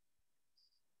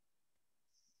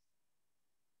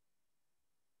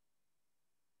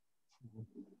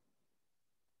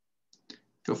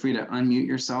 Feel free to unmute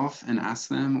yourself and ask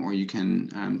them, or you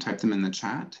can type them in the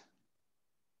chat.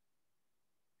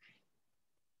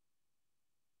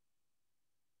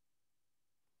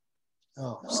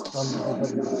 Oh,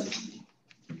 stunned.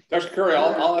 Dr. Curry,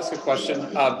 I'll ask a question.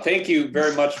 Thank you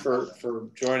very much for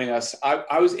joining us.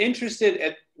 I was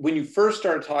interested when you first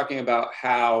started talking about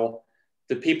how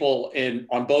the people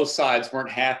on both sides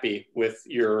weren't happy with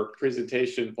your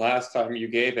presentation last time you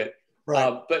gave it.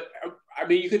 Right. But I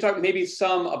mean, you could talk maybe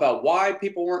some about why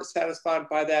people weren't satisfied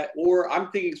by that, or I'm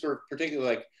thinking sort of particularly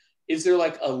like, is there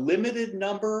like a limited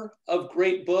number of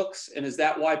great books? And is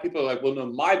that why people are like, well, no,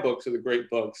 my books are the great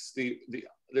books.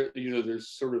 There's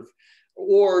sort of,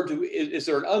 or is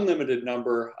there an unlimited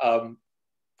number?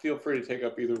 Feel free to take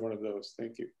up either one of those.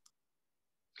 Thank you.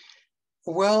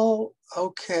 Well,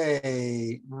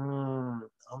 okay.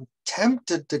 I'm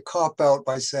tempted to cop out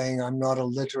by saying I'm not a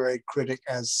literary critic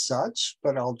as such,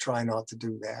 but I'll try not to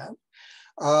do that.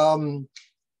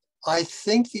 I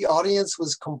think the audience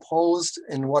was composed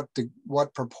in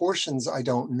what proportions I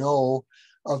don't know,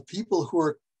 of people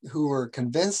who are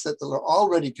convinced that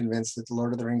already convinced that The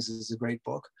Lord of the Rings is a great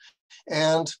book,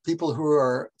 and people who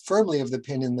are firmly of the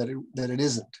opinion that it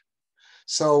isn't.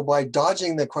 So by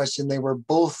dodging the question, they were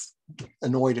both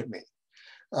annoyed at me.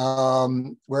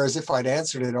 Whereas if I'd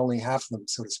answered it, only half of them,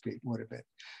 so to speak, would have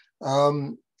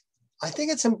been. I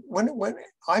think it's when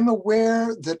I'm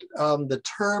aware that the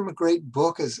term great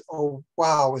book is, oh,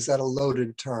 wow, is that a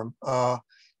loaded term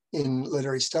in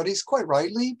literary studies? Quite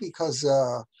rightly, because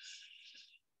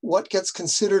what gets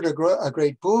considered a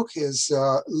great book is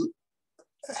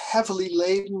heavily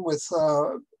laden with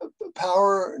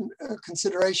power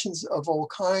considerations of all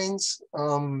kinds,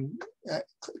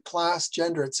 class,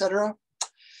 gender, etc.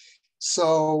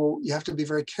 So you have to be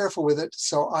very careful with it.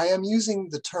 So I am using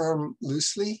the term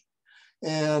loosely,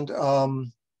 and I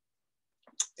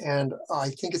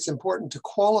think it's important to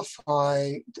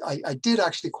qualify. I did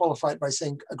actually qualify it by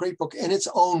saying a great book in its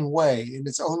own way, in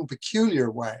its own peculiar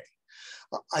way.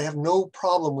 I have no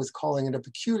problem with calling it a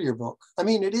peculiar book. I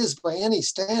mean, it is by any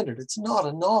standard. It's not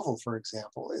a novel, for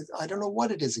example. I don't know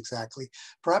what it is exactly.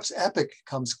 Perhaps epic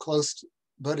comes close,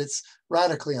 but it's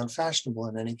radically unfashionable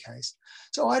in any case.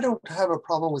 So I don't have a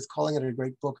problem with calling it a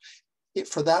great book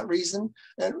for that reason.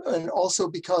 And also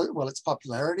because, well, its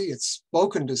popularity, it's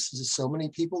spoken to so many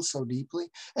people so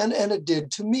deeply, and it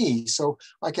did to me. So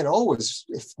I can always,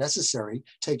 if necessary,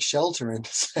 take shelter in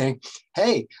saying,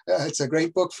 hey, it's a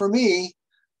great book for me.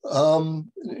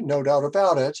 No doubt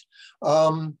about it.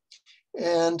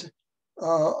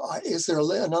 Is there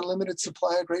an unlimited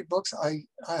supply of great books? I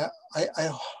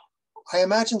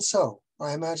imagine so.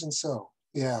 I imagine so.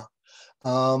 Yeah.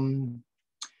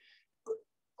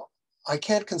 I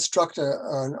can't construct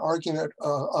an argument,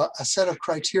 a set of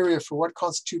criteria for what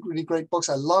constitute really great books.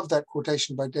 I love that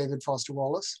quotation by David Foster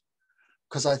Wallace.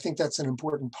 because I think that's an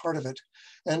important part of it.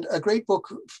 And a great book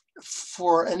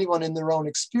for anyone in their own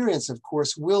experience, of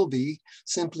course, will be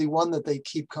simply one that they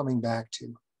keep coming back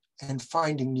to and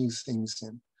finding new things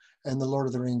in. And The Lord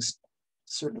of the Rings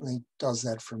certainly does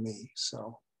that for me.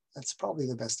 So that's probably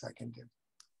the best I can do.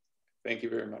 Thank you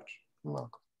very much. You're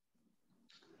welcome.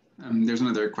 There's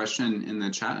another question in the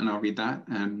chat, and I'll read that.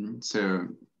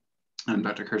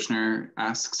 Dr. Kirshner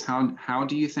asks, how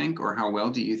do you think, or how well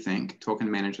do you think Tolkien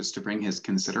manages to bring his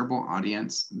considerable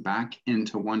audience back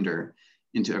into wonder,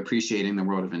 into appreciating the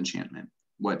world of enchantment?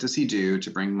 What does he do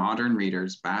to bring modern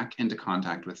readers back into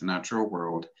contact with the natural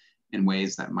world in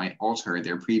ways that might alter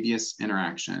their previous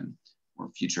interaction or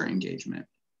future engagement?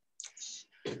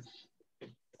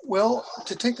 Well,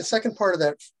 to take the second part of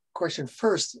that question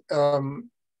first,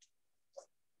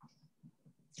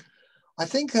 I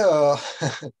think,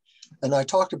 and I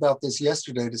talked about this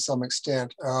yesterday to some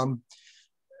extent,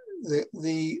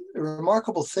 the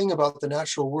remarkable thing about the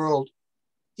natural world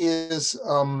is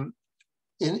in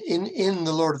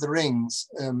The Lord of the Rings,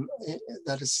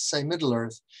 that is to say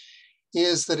Middle-earth,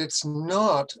 is that it's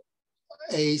not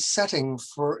a setting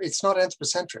for, it's not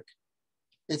anthropocentric.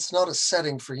 It's not a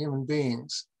setting for human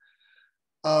beings.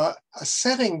 A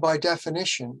setting by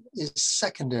definition is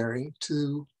secondary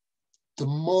to the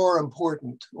more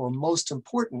important or most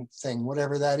important thing,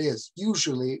 whatever that is,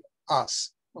 usually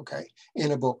us, okay,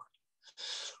 in a book.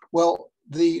 Well,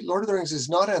 The Lord of the Rings is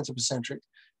not anthropocentric,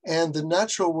 and the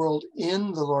natural world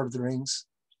in The Lord of the Rings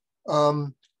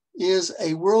is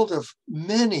a world of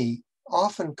many,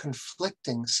 often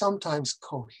conflicting, sometimes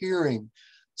cohering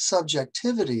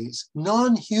subjectivities,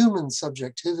 non-human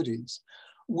subjectivities,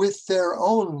 with their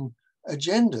own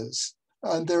agendas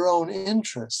and their own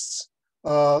interests.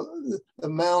 The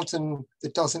mountain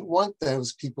that doesn't want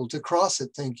those people to cross it,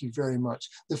 thank you very much.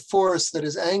 The forest that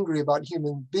is angry about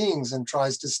human beings and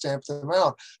tries to stamp them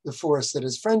out. The forest that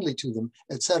is friendly to them,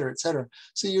 et cetera, et cetera.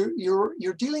 So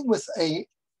you're dealing with a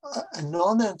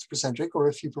non-anthropocentric, or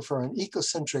if you prefer, an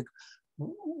ecocentric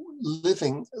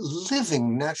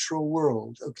living natural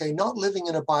world, okay? Not living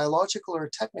in a biological or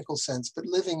a technical sense, but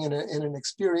living in an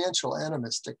experiential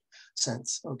animistic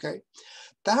sense, okay?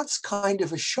 That's kind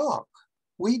of a shock.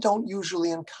 We don't usually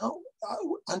encounter,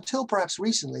 until perhaps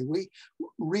recently,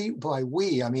 by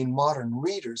we, I mean modern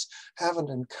readers, haven't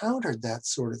encountered that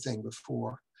sort of thing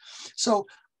before. So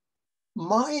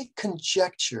my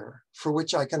conjecture, for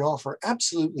which I can offer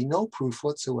absolutely no proof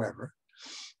whatsoever,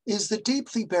 is that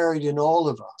deeply buried in all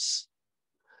of us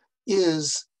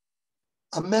is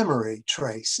a memory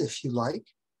trace, if you like,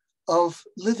 of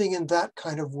living in that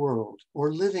kind of world,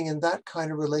 or living in that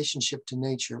kind of relationship to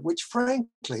nature, which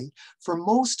frankly, for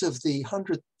most of the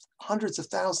hundreds of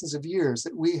thousands of years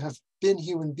that we have been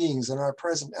human beings in our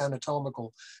present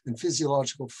anatomical and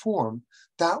physiological form,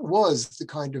 that was the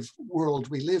kind of world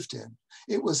we lived in.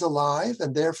 It was alive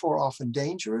and therefore often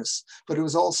dangerous, but it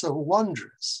was also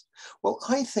wondrous. Well,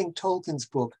 I think Tolkien's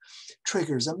book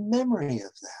triggers a memory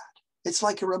of that. It's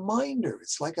like a reminder.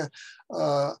 It's like a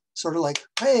sort of like,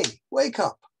 hey, wake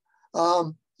up,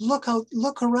 look out,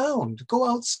 look around, go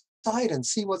outside and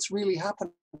see what's really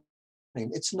happening.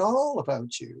 It's not all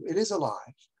about you. It is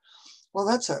alive. Well,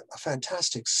 that's a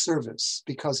fantastic service,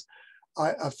 because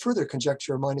a further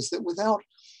conjecture of mine is that without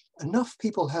enough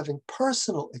people having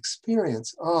personal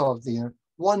experience of the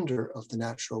wonder of the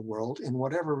natural world in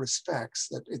whatever respects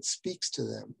that it speaks to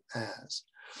them as,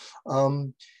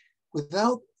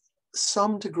 without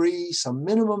some degree, some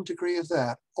minimum degree of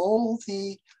that, all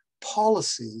the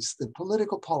policies, the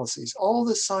political policies, all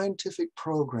the scientific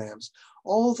programs,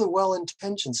 all the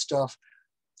well-intentioned stuff,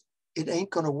 it ain't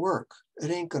gonna work.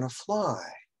 It ain't gonna fly.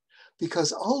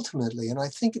 Because ultimately, and I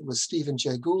think it was Stephen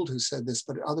Jay Gould who said this,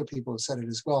 but other people have said it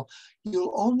as well,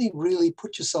 you'll only really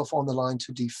put yourself on the line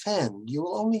to defend. You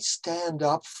will only stand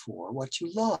up for what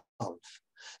you love.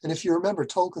 And if you remember,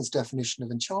 Tolkien's definition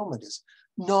of enchantment is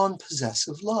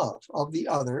non-possessive love of the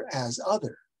other as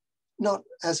other, not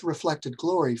as reflected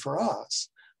glory for us,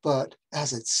 but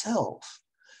as itself.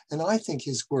 And I think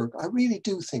his work, I really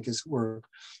do think his work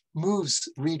moves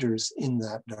readers in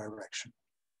that direction.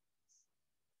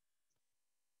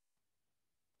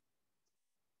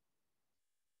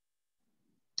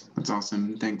 That's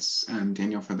awesome. Thanks,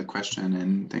 Daniel, for the question,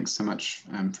 and thanks so much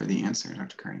for the answer,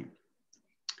 Dr. Curry.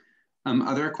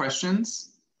 Other questions?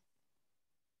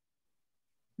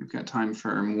 We've got time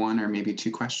for one or maybe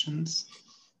two questions.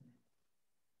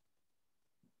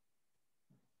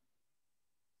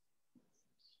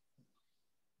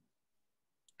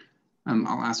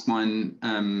 I'll ask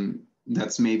one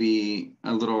that's maybe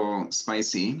a little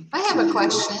spicy. I have a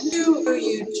question. Who are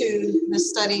you to the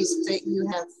studies that you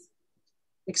have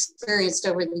experienced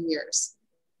over the years?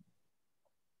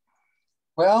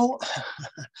 Well,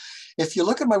 if you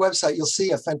look at my website, you'll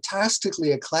see a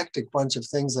fantastically eclectic bunch of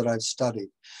things that I've studied.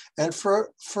 And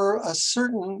for a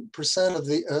certain percent of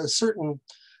a certain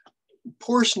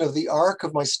portion of the arc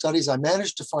of my studies, I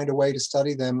managed to find a way to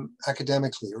study them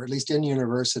academically, or at least in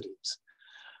universities.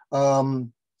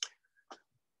 You'll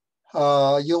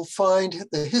find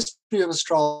the history of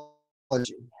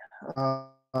astrology.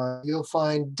 You'll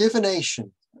find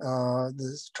divination,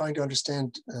 trying to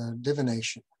understand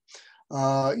divination.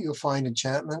 You'll find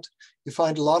enchantment. You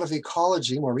find a lot of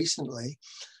ecology more recently.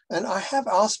 And I have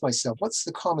asked myself, what's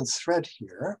the common thread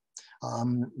here?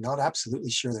 I'm not absolutely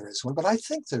sure there is one, but I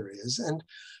think there is. And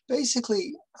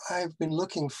basically, I've been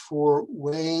looking for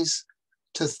ways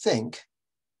to think,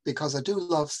 because I do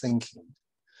love thinking.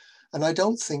 And I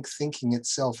don't think thinking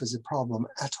itself is a problem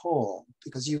at all,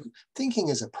 because thinking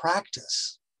is a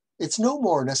practice. It's no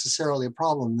more necessarily a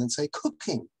problem than, say,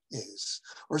 cooking is,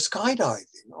 or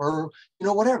skydiving, or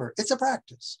whatever. It's a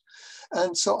practice.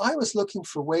 And so I was looking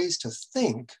for ways to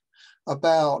think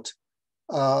about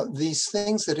these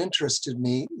things that interested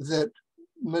me, that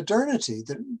modernity,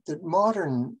 that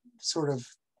modern sort of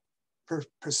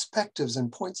perspectives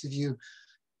and points of view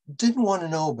didn't want to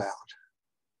know about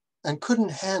and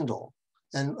couldn't handle.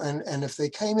 And if they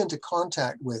came into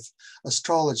contact with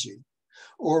astrology,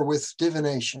 or with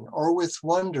divination, or with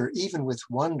wonder, even with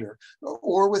wonder,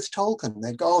 or with Tolkien,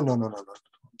 they'd go, oh, no.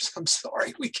 I'm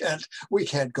sorry, we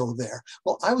can't go there.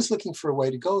 Well, I was looking for a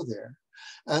way to go there.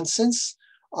 And since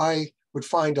I would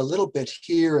find a little bit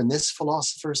here in this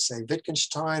philosopher, say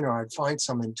Wittgenstein, or I'd find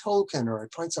some in Tolkien, or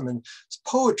I'd find some in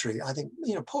poetry. I think,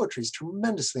 poetry is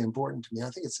tremendously important to me. I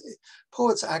think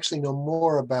poets actually know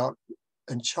more about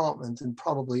enchantment than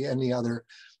probably any other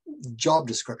job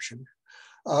description.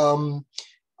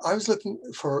 I was looking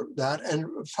for that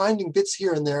and finding bits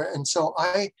here and there. And so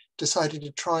I decided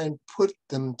to try and put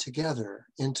them together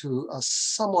into a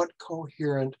somewhat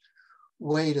coherent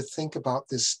way to think about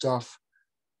this stuff,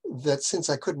 that since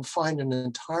I couldn't find an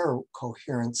entire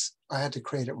coherence, I had to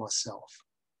create it myself.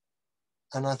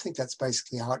 And I think that's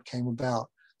basically how it came about.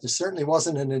 There certainly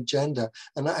wasn't an agenda.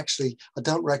 And actually, I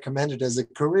don't recommend it as a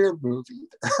career move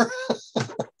either.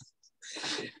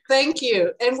 Thank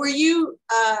you. And were you,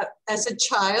 as a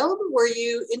child, were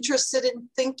you interested in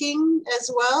thinking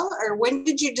as well? Or when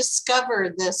did you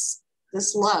discover this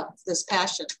love, this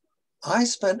passion? I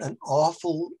spent an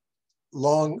awful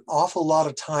lot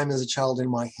of time as a child in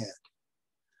my head.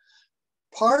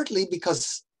 Partly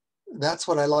because that's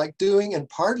what I like doing, and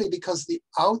partly because the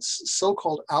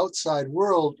so-called outside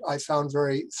world I found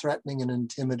very threatening and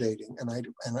intimidating, and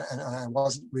I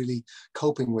wasn't really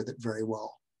coping with it very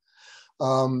well.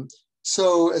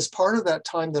 So as part of that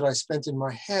time that I spent in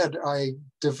my head, I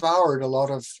devoured a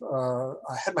lot of,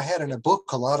 I had my head in a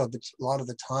book a lot of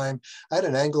the time. I had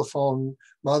an Anglophone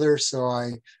mother, so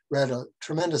I read a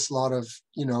tremendous lot of,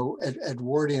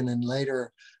 Edwardian and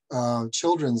later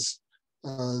children's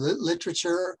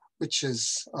literature, which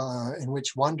is, in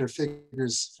which wonder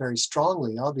figures very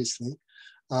strongly, obviously.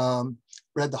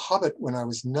 Read The Hobbit when I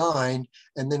was 9.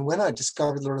 And then when I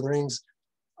discovered Lord of the Rings,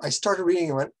 I started reading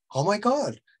and went, oh my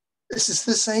God, this is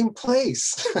the same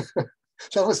place.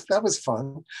 that was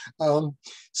fun. I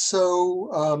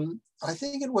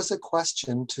think it was a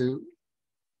question to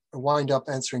wind up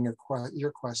answering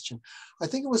your question. I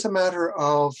think it was a matter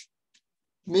of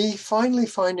me finally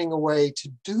finding a way to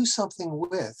do something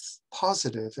with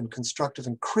positive and constructive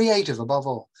and creative above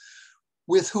all,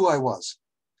 with who I was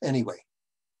anyway.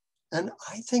 And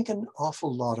I think an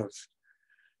awful lot of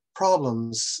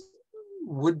problems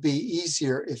would be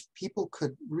easier if people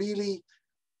could really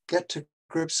get to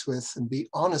grips with and be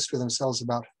honest with themselves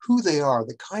about who they are,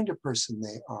 the kind of person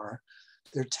they are,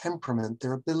 their temperament,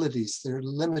 their abilities, their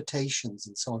limitations,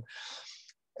 and so on,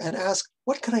 and ask,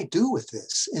 what can I do with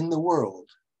this in the world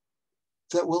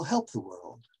that will help the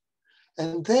world?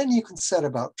 And then you can set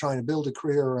about trying to build a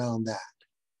career around that.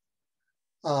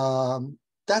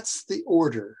 That's the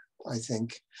order, I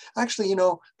think. Actually,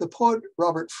 the poet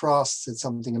Robert Frost said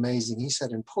something amazing. He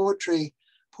said, in poetry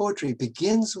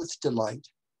begins with delight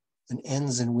and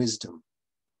ends in wisdom.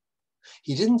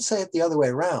 He didn't say it the other way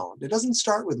around. It doesn't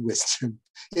start with wisdom.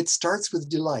 It starts with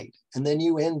delight, and then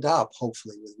you end up,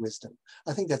 hopefully, with wisdom.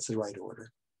 I think that's the right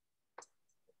order.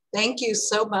 Thank you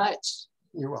so much.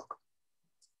 You're welcome.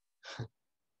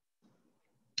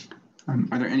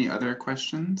 Are there any other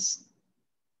questions?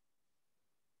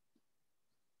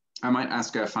 I might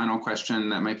ask a final question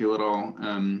that might be a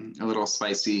little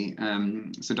spicy.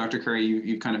 So Dr. Curry,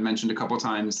 you kind of mentioned a couple of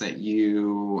times that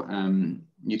you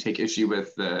take issue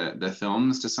with the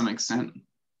films to some extent.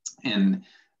 And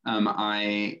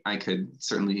I could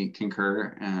certainly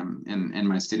concur, and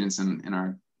my students in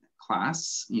our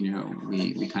class, you know,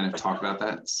 we kind of talk about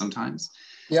that sometimes.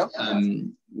 Yeah.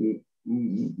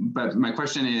 But my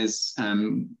question is,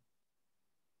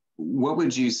 what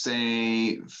would you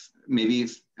say, maybe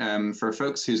for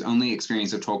folks whose only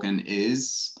experience of Tolkien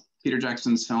is Peter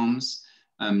Jackson's films,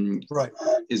 right?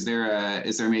 Is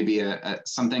there maybe a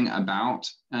something about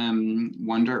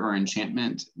wonder or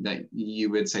enchantment that you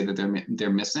would say that they're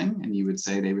missing, and you would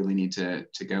say they really need to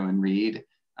go and read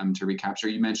to recapture?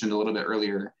 You mentioned a little bit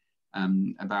earlier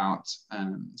about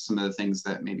some of the things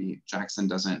that maybe Jackson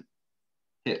doesn't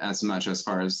hit as much as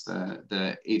far as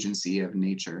the agency of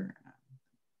nature.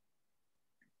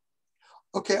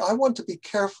 Okay, I want to be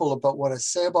careful about what I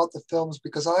say about the films,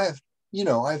 because I have, you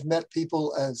know, I've met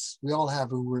people, as we all have,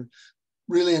 who were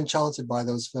really enchanted by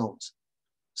those films.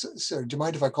 So do you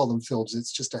mind if I call them films?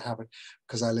 It's just a habit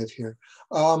because I live here.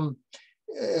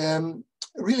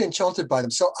 Really enchanted by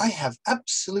them. So I have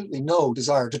absolutely no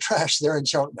desire to trash their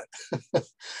enchantment.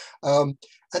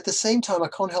 At the same time, I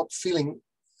can't help feeling,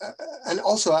 and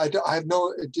also I have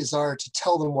no desire to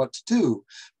tell them what to do,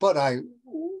 but I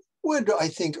would, I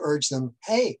think, urge them,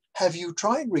 hey, have you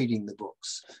tried reading the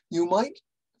books? You might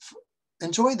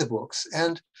enjoy the books,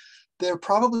 and they're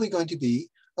probably going to be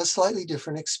a slightly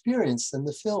different experience than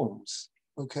the films,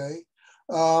 okay?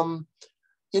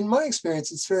 In my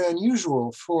experience, it's very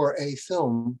unusual for a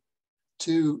film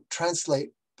to translate,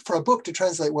 for a book to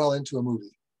translate well into a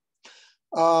movie.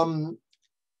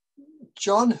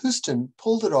 John Huston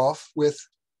pulled it off with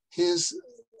his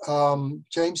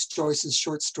James Joyce's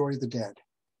short story, The Dead.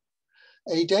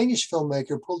 A Danish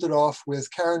filmmaker pulled it off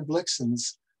with Karen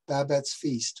Blixen's Babette's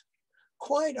Feast.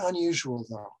 Quite unusual,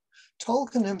 though.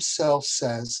 Tolkien himself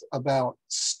says about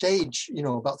stage, you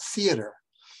know, about theater,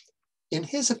 in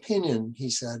his opinion,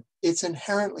 he said, it's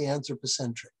inherently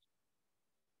anthropocentric.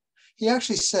 He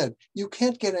actually said, you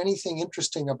can't get anything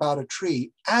interesting about a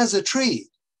tree as a tree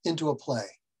into a play.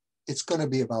 It's going to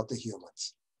be about the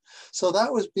humans. So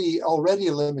that would be already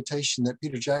a limitation that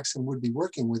Peter Jackson would be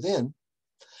working within.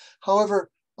 However,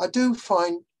 I do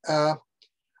find,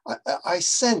 I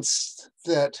sense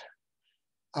that,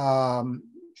 and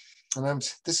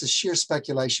this is sheer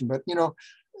speculation, but you know,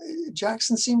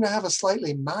 Jackson seemed to have a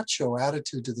slightly macho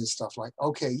attitude to this stuff. Like,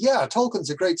 okay, yeah, Tolkien's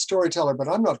a great storyteller, but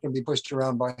I'm not going to be pushed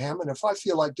around by him. And if I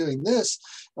feel like doing this,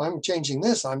 I'm changing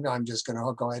this, I'm just going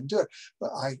to go ahead and do it.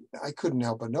 But I couldn't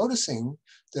help but noticing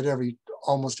that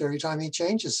almost every time he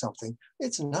changes something,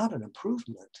 it's not an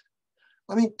improvement.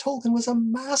 I mean, Tolkien was a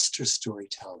master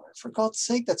storyteller. For God's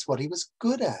sake, that's what he was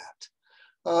good at.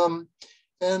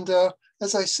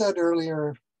 As I said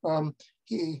earlier,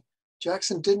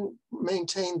 Jackson didn't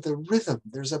maintain the rhythm.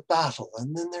 There's a battle,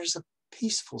 and then there's a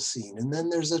peaceful scene, and then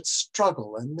there's a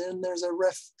struggle, and then there's a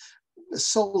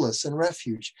solace and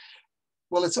refuge.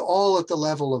 Well, it's all at the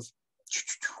level of,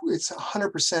 it's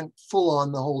 100% full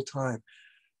on the whole time.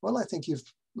 Well, I think you've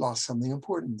lost something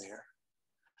important there.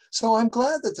 So I'm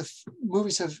glad that the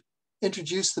movies have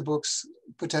introduced the books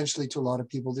potentially to a lot of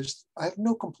people. I have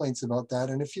no complaints about that.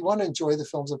 And if you want to enjoy the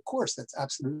films, of course, that's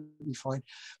absolutely fine.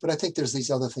 But I think there's these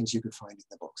other things you could find in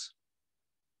the books.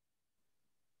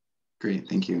 Great,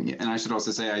 thank you. Yeah, and I should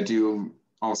also say I do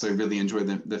also really enjoy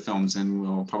the films, and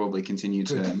will probably continue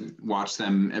to watch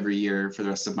them every year for the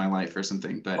rest of my life or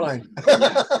something. But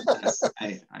yes,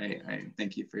 I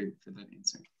thank you for that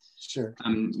answer. Sure.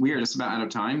 We are just about out of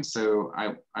time, so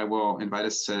I will invite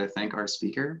us to thank our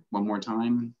speaker one more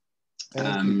time.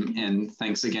 And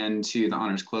thanks again to the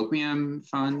Honors Colloquium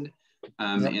Fund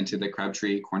and to the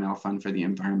Crabtree Cornell Fund for the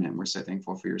Environment. We're so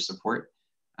thankful for your support.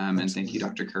 And thank you,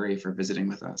 Dr. Curry, for visiting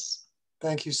with us.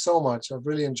 Thank you so much. I've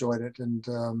really enjoyed it,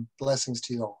 and blessings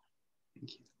to you all.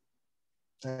 Thank you.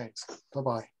 Thanks.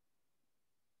 Bye-bye.